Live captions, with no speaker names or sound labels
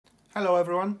Hello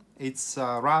everyone, it's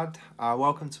Rad.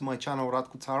 Welcome to my channel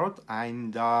Radko Tarot,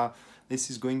 and this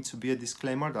is going to be a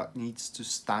disclaimer that needs to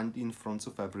stand in front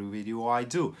of every video I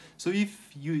do. So if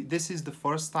this is the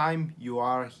first time you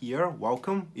are here,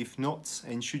 welcome. If not,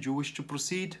 and should you wish to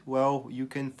proceed, well, you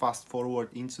can fast forward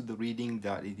into the reading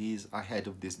that it is ahead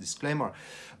of this disclaimer.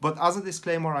 But as a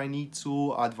disclaimer, I need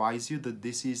to advise you that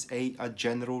this is a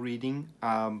general reading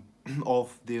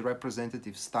of the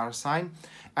representative star sign,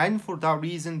 and for that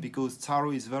reason, because tarot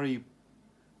is very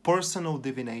personal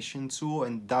divination tool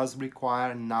and does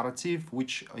require narrative,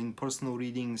 which in personal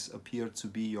readings appear to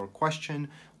be your question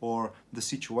or the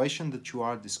situation that you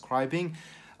are describing.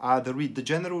 The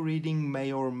general reading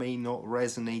may or may not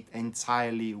resonate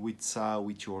entirely with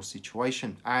your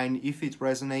situation, and if it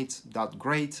resonates, that's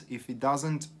great. If it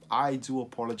doesn't, I do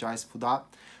apologize for that,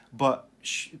 but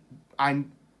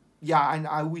and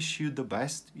I wish you the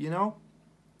best, you know,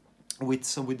 with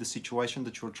the situation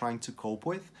that you're trying to cope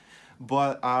with.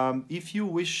 But if you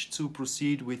wish to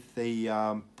proceed with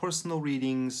the personal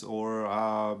readings,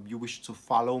 or you wish to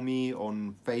follow me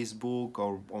on Facebook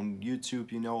or on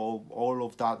YouTube, you know, all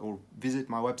of that, or visit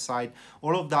my website,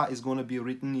 all of that is going to be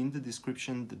written in the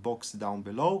description box down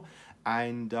below.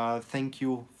 And thank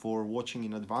you for watching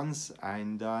in advance,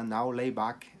 and now lay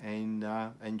back and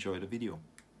enjoy the video.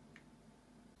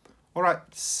 Alright,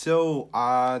 so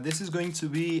this is going to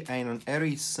be an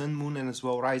Aries Sun, Moon, and as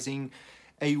well Rising,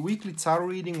 a weekly tarot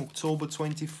reading, October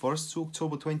 21st to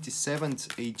October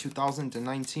 27th,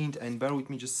 2019. And bear with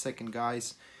me just a second,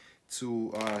 guys,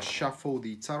 to shuffle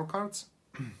the tarot cards.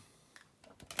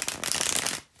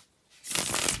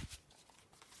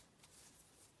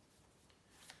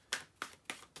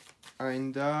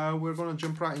 And we're going to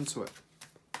jump right into it.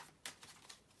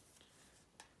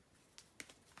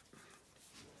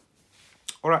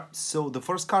 Alright, so the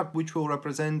first card, which will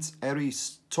represent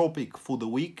Aries' topic for the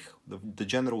week, the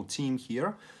general theme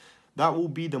here, that will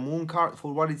be the Moon card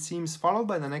for what it seems, followed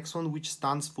by the next one, which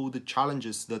stands for the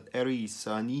challenges that Aries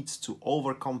needs to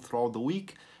overcome throughout the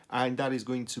week, and that is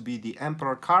going to be the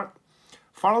Emperor card,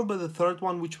 followed by the third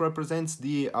one, which represents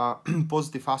the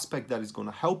positive aspect that is going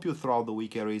to help you throughout the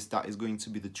week, Aries. That is going to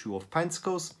be the Two of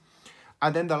Pentacles.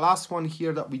 And then the last one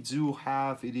here that we do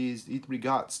have, it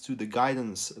regards to the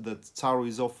guidance that tarot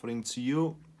is offering to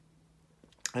you,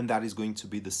 and that is going to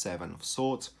be the Seven of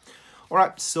Swords. All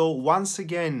right, so once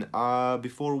again,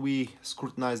 before we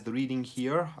scrutinize the reading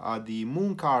here, the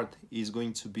Moon card is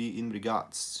going to be in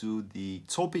regards to the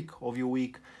topic of your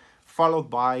week, followed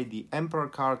by the Emperor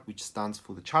card, which stands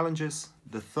for the challenges.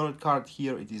 The third card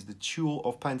here, it is the Two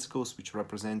of Pentacles, which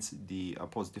represents the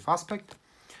positive aspect.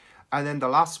 And then the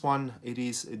last one, it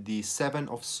is the Seven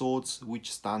of Swords, which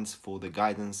stands for the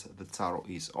guidance the tarot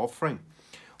is offering.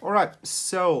 All right,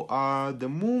 so the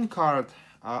Moon card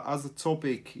as a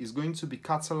topic is going to be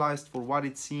catalyzed for what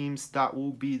it seems that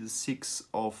will be the Six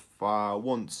of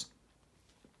Wands.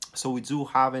 So we do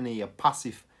have any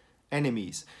passive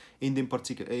enemies in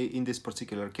this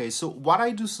particular case. So what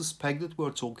I do suspect that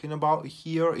we're talking about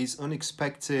here is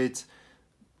unexpected,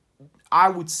 I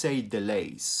would say,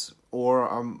 delays,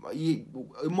 or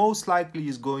most likely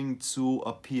is going to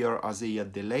appear as a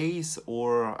delays,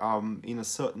 or in a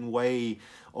certain way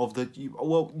of the,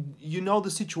 well, you know, the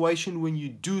situation when you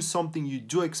do something, you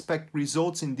do expect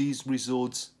results, and these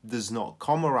results does not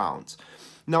come around.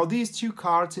 Now these two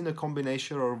cards in a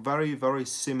combination are very, very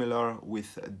similar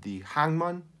with the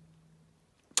Hangman,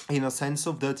 in a sense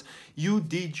of that you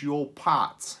did your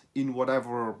part in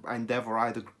whatever endeavor,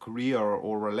 either career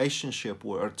or relationship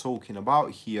we're talking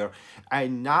about here,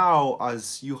 and now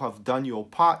as you have done your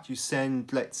part, you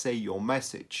send, let's say, your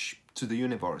message to the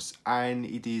universe, and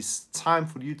it is time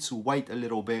for you to wait a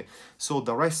little bit, so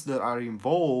the rest that are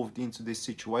involved into this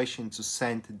situation to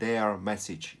send their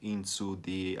message into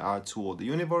the toward the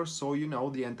universe, so you know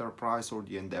the enterprise or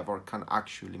the endeavor can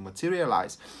actually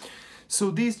materialize. So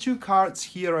these two cards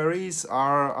here, Aries,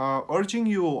 are urging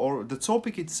you, or the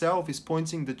topic itself is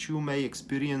pointing that you may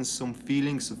experience some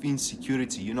feelings of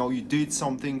insecurity. You know, you did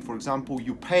something, for example,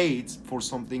 you paid for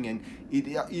something and it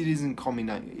isn't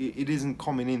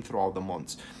coming in throughout the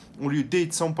month. Or you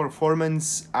did some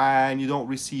performance and you don't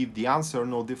receive the answer,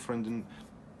 no different than,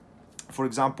 for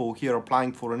example, here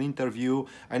applying for an interview,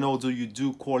 and although you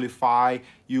do qualify,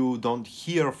 you don't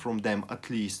hear from them at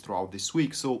least throughout this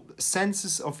week. So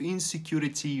senses of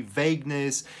insecurity,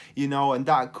 vagueness, you know, and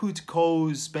that could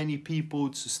cause many people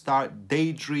to start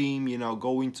daydream, you know,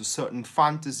 go into certain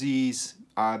fantasies,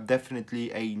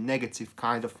 definitely a negative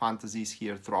kind of fantasies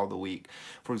here throughout the week.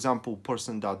 For example,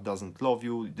 person that doesn't love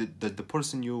you, the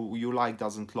person you like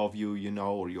doesn't love you, you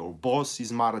know, or your boss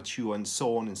is mad at you, and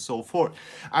so on and so forth.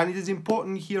 And it is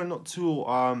important here not to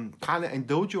kind of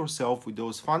indulge yourself with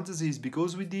those fantasies,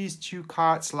 because with these two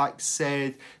cards, like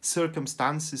said,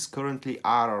 circumstances currently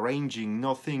are arranging,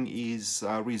 nothing is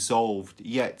resolved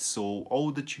yet. So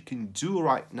all that you can do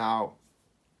right now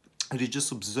is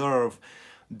just observe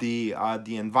the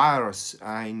virus,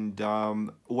 and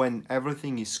when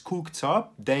everything is cooked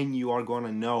up, then you are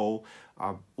gonna know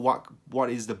what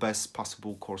is the best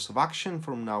possible course of action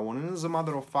from now on. And as a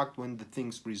matter of fact, when the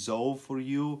things resolve for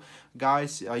you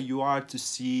guys, you are to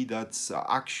see that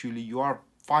actually you are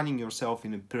finding yourself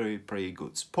in a pretty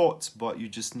good spot, but you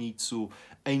just need to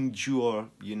endure,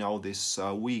 you know, this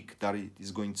week that it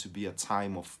is going to be a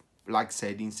time of, like I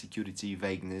said, insecurity,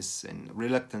 vagueness, and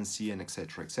reluctancy, and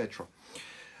etc, etc.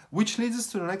 Which leads us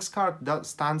to the next card that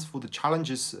stands for the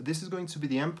challenges. This is going to be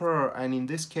the Emperor, and in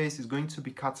this case is going to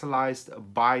be catalyzed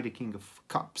by the King of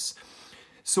Cups.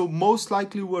 So most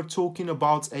likely we're talking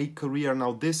about a career.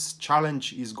 Now this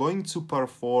challenge is going to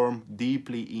perform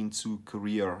deeply into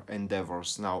career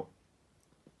endeavors. Now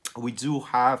we do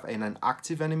have an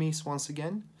active enemies once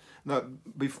again.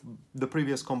 The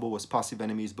previous combo was passive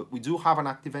enemies, but we do have an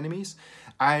active enemies,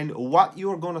 and what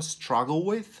you're gonna struggle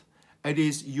with, it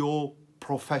is your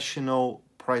professional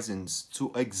presence,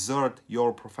 to exert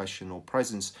your professional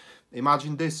presence.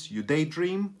 Imagine this: you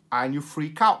daydream and you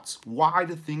freak out why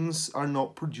the things are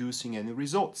not producing any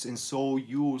results, and so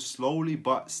you slowly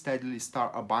but steadily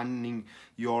start abandoning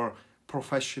your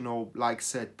professional, like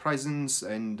said, presence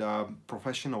and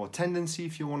professional tendency,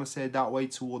 if you want to say it that way,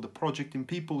 toward the project, and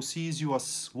people sees you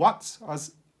as what?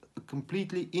 As a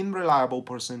completely unreliable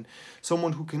person,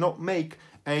 someone who cannot make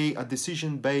a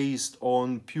decision based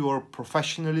on pure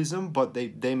professionalism, but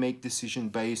they make decision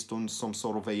based on some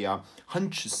sort of a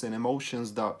hunches and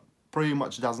emotions that pretty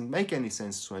much doesn't make any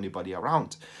sense to anybody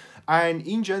around. And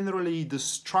in generally, the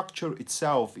structure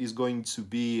itself is going to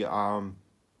be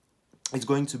it's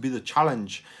going to be the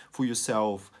challenge for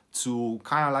yourself to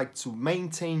kind of like to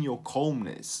maintain your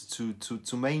calmness,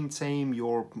 to maintain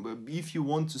your, if you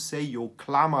want to say, your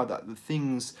clamor that the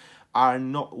things are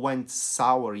not went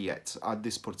sour yet at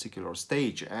this particular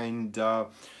stage. And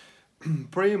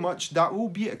pretty much that will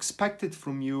be expected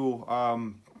from you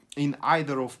in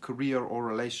either of career or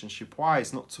relationship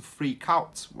wise, not to freak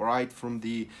out, right, from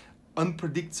the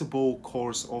unpredictable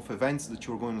course of events that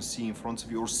you're going to see in front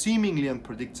of you, or seemingly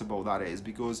unpredictable, that is,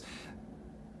 because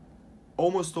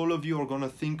almost all of you are going to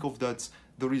think of that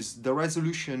there is the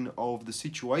resolution of the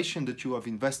situation that you have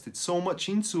invested so much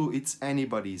into, it's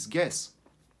anybody's guess.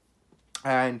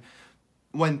 And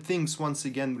when things once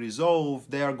again resolve,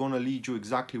 they are going to lead you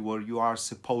exactly where you are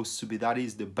supposed to be. That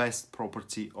is the best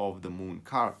property of the Moon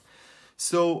card.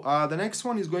 So the next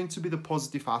one is going to be the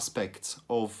positive aspect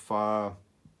of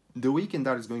the week, and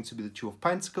that is going to be the Two of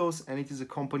Pentacles, and it is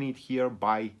accompanied here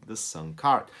by the Sun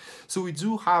card. So we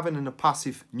do have in a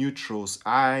passive neutrals,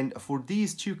 and for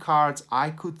these two cards I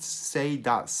could say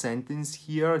that sentence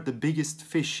here: the biggest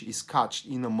fish is caught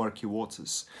in the murky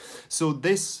waters. So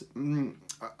this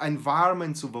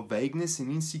environment of a vagueness and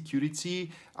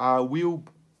insecurity will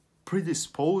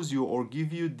predispose you or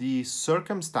give you the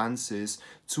circumstances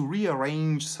to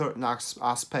rearrange certain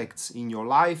aspects in your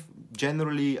life,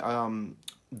 generally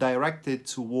directed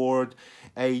toward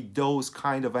those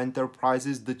kind of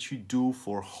enterprises that you do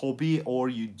for hobby, or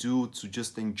you do to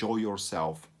just enjoy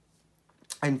yourself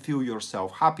and feel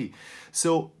yourself happy.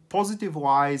 So positive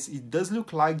wise, it does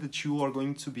look like that you are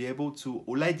going to be able to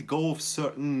let go of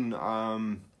certain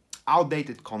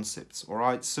outdated concepts, all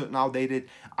right, certain outdated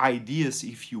ideas,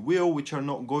 if you will, which are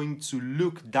not going to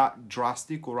look that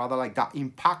drastic, or rather like that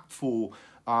impactful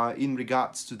in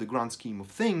regards to the grand scheme of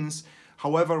things.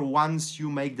 However, once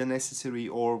you make the necessary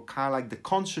or kind of like the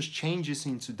conscious changes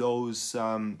into those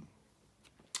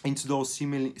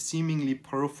seemingly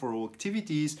peripheral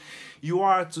activities, you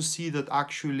are to see that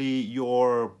actually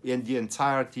the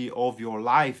entirety of your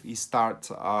life is start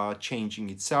changing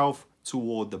itself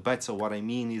toward the better. What I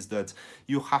mean is that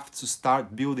you have to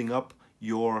start building up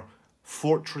your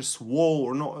fortress wall,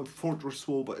 or not a fortress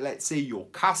wall, but let's say your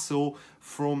castle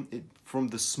from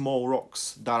the small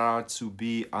rocks that are to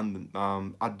be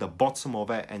at the bottom of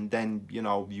it, and then you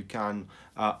know you can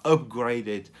upgrade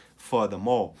it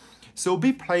furthermore. So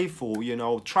be playful, you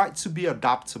know, try to be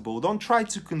adaptable. Don't try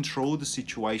to control the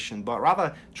situation, but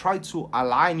rather try to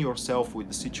align yourself with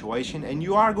the situation. And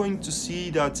you are going to see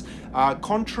that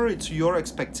contrary to your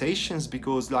expectations,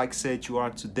 because like I said, you are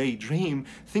to daydream,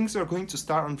 things are going to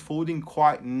start unfolding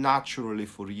quite naturally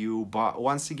for you. But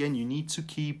once again, you need to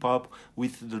keep up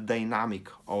with the dynamic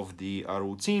of the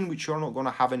routine, which you're not going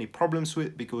to have any problems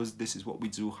with, because this is what we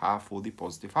do have for the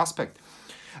positive aspect.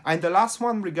 And the last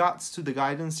one regards to the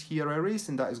guidance here, Aries,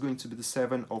 and that is going to be the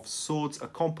Seven of Swords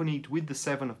accompanied with the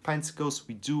Seven of Pentacles.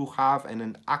 We do have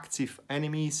an active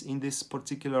enemies in this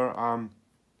particular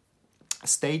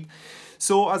state.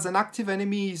 So as an active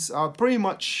enemies, pretty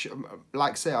much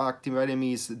like say active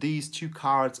enemies, these two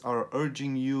cards are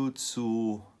urging you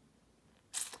to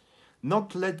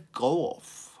not let go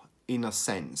of, in a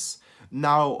sense.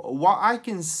 Now, what I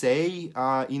can say,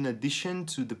 in addition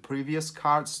to the previous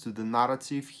cards, to the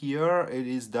narrative here, it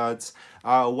is that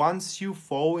once you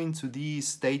fall into these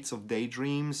states of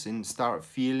daydreams and start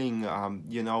feeling,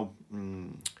 you know,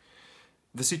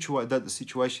 the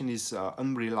situation is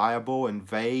unreliable and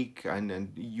vague,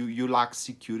 and you lack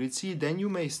security, then you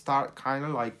may start kind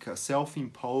of like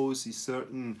self-impose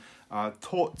certain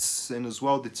thoughts and as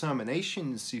well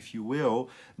determinations, if you will,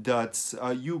 that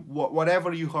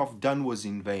whatever you have done was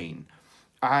in vain.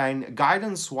 And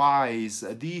guidance wise,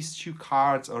 these two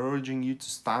cards are urging you to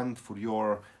stand for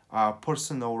your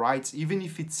personal rights, even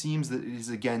if it seems that it is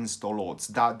against all odds.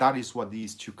 That is what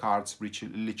these two cards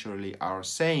literally are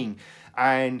saying.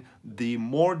 And the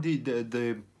more the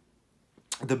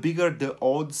bigger the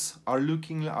odds are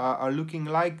looking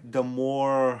like, the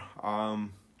more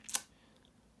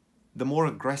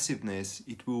aggressiveness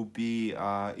it will be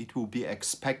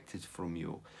expected from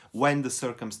you when the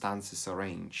circumstances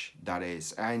arrange, that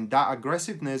is. And that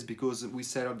aggressiveness, because we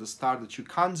said at the start that you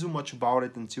can't do much about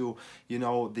it until, you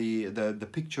know, the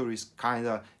picture is kind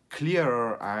of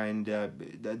clearer and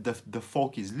the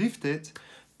fog is lifted.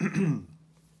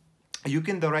 You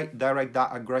can direct that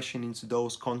aggression into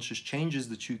those conscious changes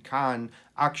that you can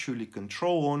actually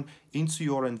control on into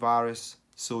your environs,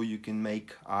 so you can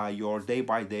make your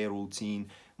day-by-day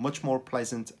routine much more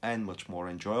pleasant and much more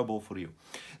enjoyable for you.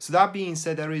 So that being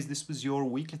said, Aries, this was your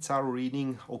weekly tarot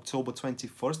reading, October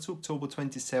 21st to October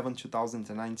 27th,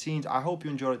 2019. I hope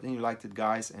you enjoyed it and you liked it,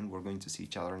 guys, and we're going to see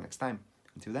each other next time.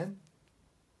 Until then,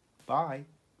 bye.